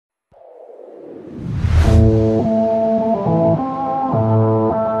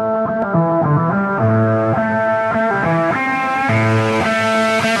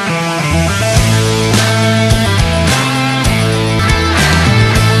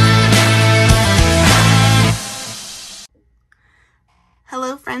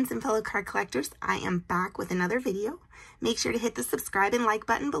friends and fellow card collectors, I am back with another video. Make sure to hit the subscribe and like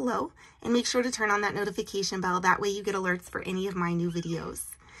button below, and make sure to turn on that notification bell. That way you get alerts for any of my new videos.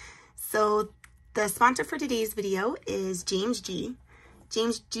 So the sponsor for today's video is James G.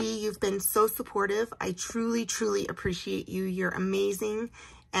 James G, you've been so supportive. I truly, truly appreciate you. You're amazing,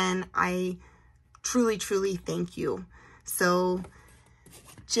 and I truly, truly thank you. So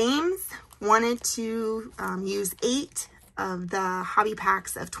James wanted to use 8 of the hobby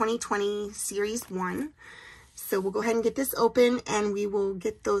packs of 2020 Series 1. So we'll go ahead and get this open, and we will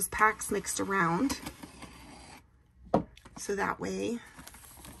get those packs mixed around. So that way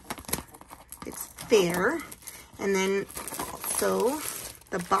it's fair. And then also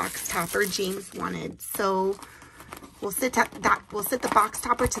the box topper James wanted. So we'll sit the box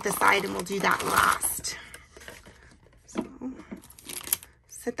topper to the side, and we'll do that last. So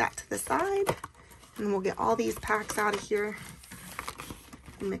set that to the side, and we'll get all these packs out of here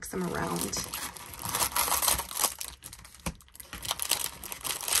and mix them around.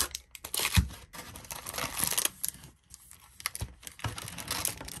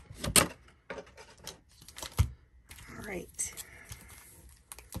 All right.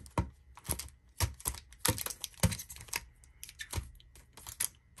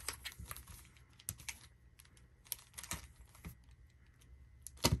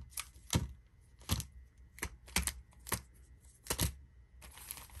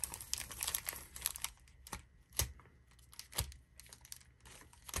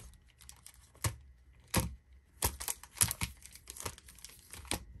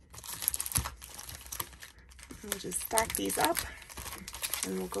 We'll just stack these up,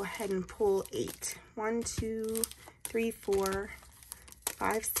 and we'll go ahead and pull 8. 1, 2, 3, 4,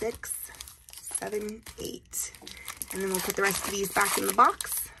 5, 6, 7, 8. And then we'll put the rest of these back in the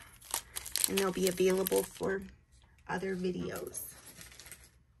box, and they'll be available for other videos.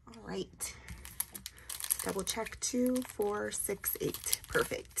 All right. Double check 2, 4, 6, 8.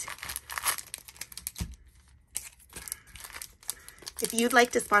 Perfect. If you'd like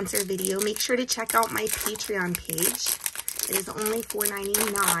to sponsor a video, make sure to check out my Patreon page. It is only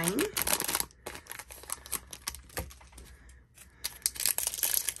 $4.99.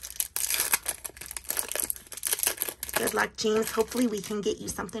 Good luck, James. Hopefully we can get you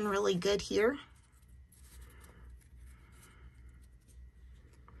something really good here.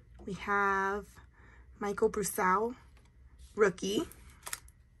 We have Michael Brussow, rookie.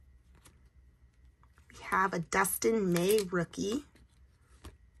 We have a Dustin May, rookie.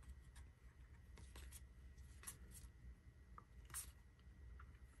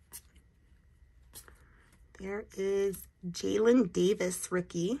 There is Jalen Davis,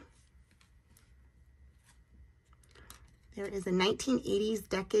 rookie. There is a 1980s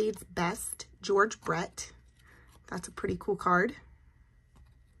Decades Best, George Brett. That's a pretty cool card.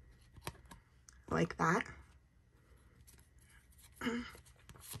 I like that.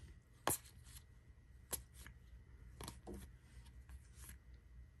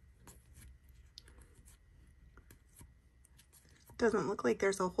 Doesn't look like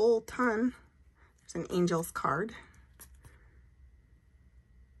there's a whole ton. An Angels card.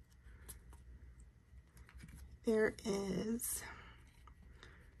 There is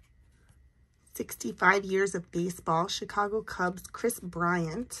 65 Years of Baseball, Chicago Cubs, Chris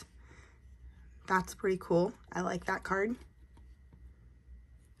Bryant. That's pretty cool. I like that card.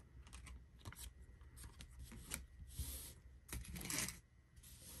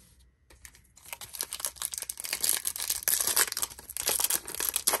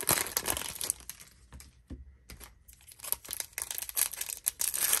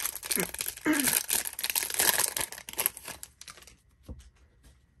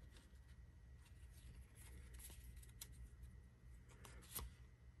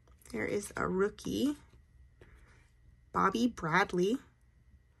 There is a rookie, Bobby Bradley.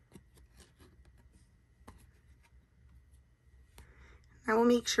 I will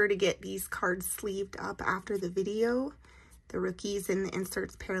make sure to get these cards sleeved up after the video, the rookies and the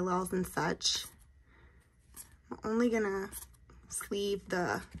inserts, parallels, and such. I'm only gonna sleeve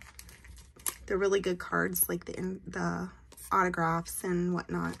the really good cards, like the autographs and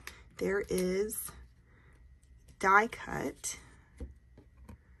whatnot. There is die cut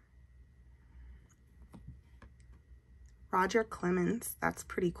Roger Clemens. That's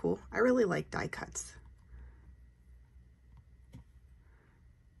pretty cool. I really like die cuts.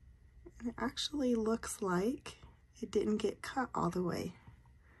 And it actually looks like it didn't get cut all the way.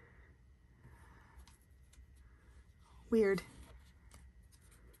 Weird.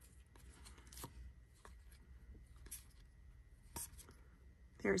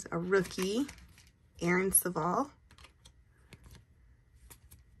 There's a rookie, Aaron Savall.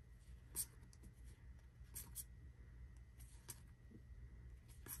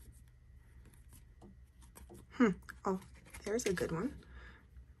 Oh, there's a good one.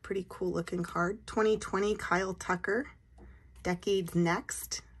 Pretty cool looking card. 2020 Kyle Tucker, Decades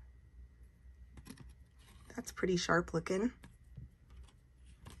Next. That's pretty sharp looking.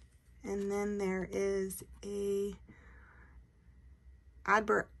 And then there is a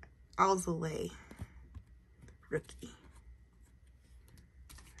Adbert Alzolay rookie.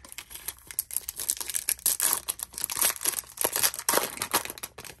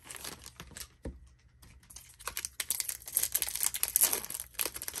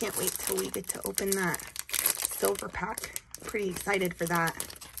 Can't wait till we get to open that silver pack. Pretty excited for that.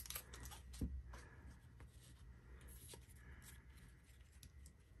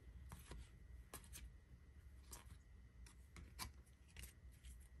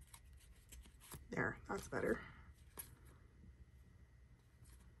 There, that's better.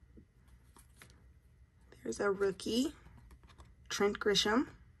 There's a rookie, Trent Grisham.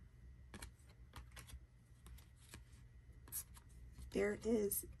 There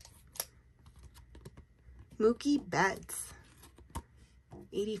is Mookie Betts,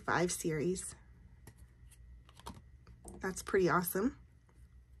 85 series. That's pretty awesome.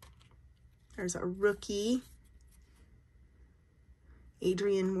 There's a rookie,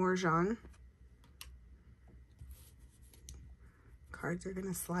 Adrian Morejon. Cards are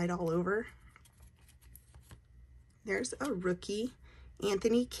gonna slide all over. There's a rookie,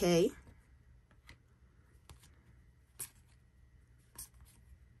 Anthony Kay.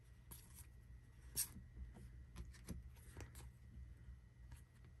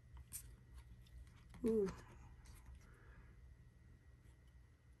 Ooh.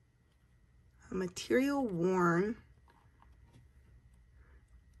 A material worn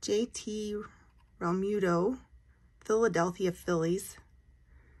JT Realmuto, Philadelphia Phillies.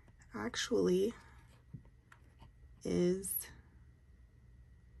 Actually is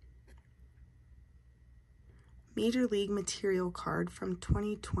Major League Material card from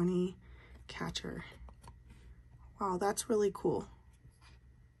 2020 catcher. Wow, that's really cool.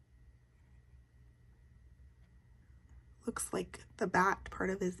 Looks like the bat,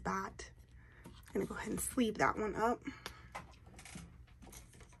 part of his bat. I'm gonna go ahead and sleeve that one up.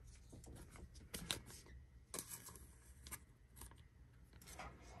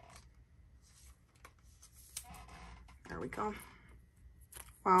 There we go.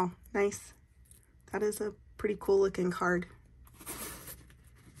 Wow, nice. That is a pretty cool looking card.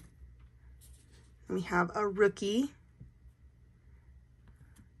 And we have a rookie.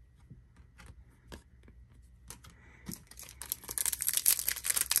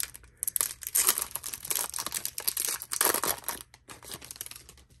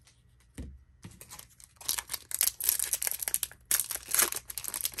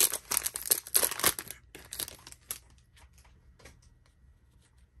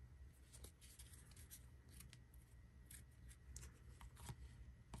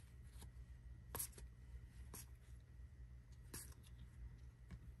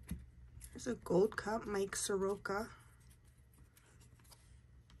 There's a Gold Cup, Mike Soroka.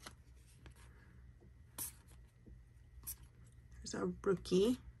 There's a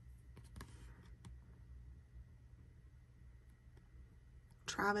rookie,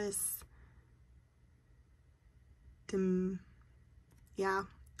 Travis. Yeah,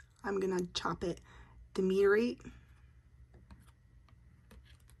 I'm gonna chop it. Demerit.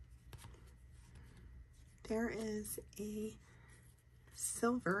 There is a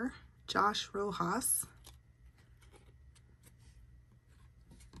silver, Josh Rojas.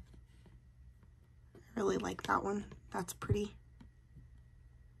 I really like that one. That's pretty.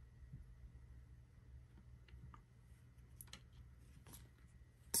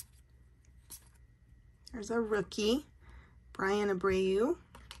 There's a rookie, Brian Abreu.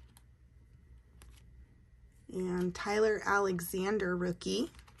 And Tyler Alexander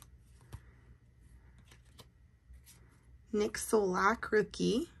rookie. Nick Solak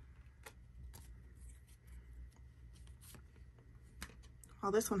rookie.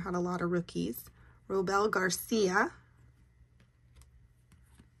 Oh, this one had a lot of rookies. Robel Garcia.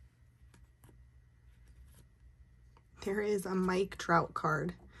 There is a Mike Trout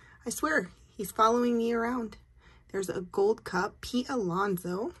card. I swear, he's following me around. There's a Gold Cup, Pete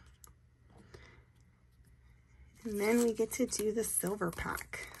Alonso. And then we get to do the silver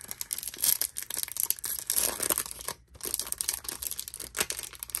pack.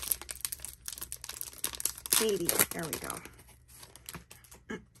 Maybe, there we go.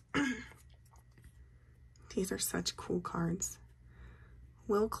 These are such cool cards.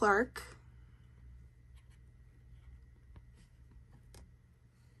 Will Clark.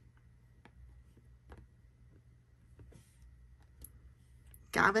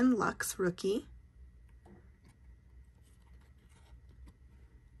 Gavin Lux rookie.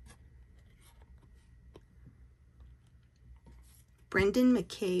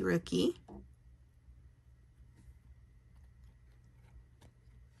 McKay rookie.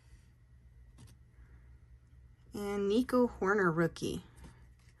 And Nico Hoerner rookie.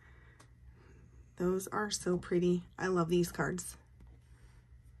 Those are so pretty. I love these cards.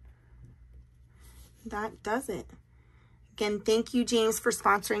 That does it. Again, thank you, James, for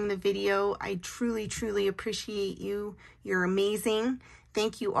sponsoring the video. I truly, truly appreciate you. You're amazing.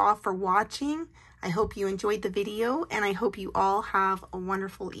 Thank you all for watching. I hope you enjoyed the video, and I hope you all have a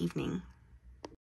wonderful evening.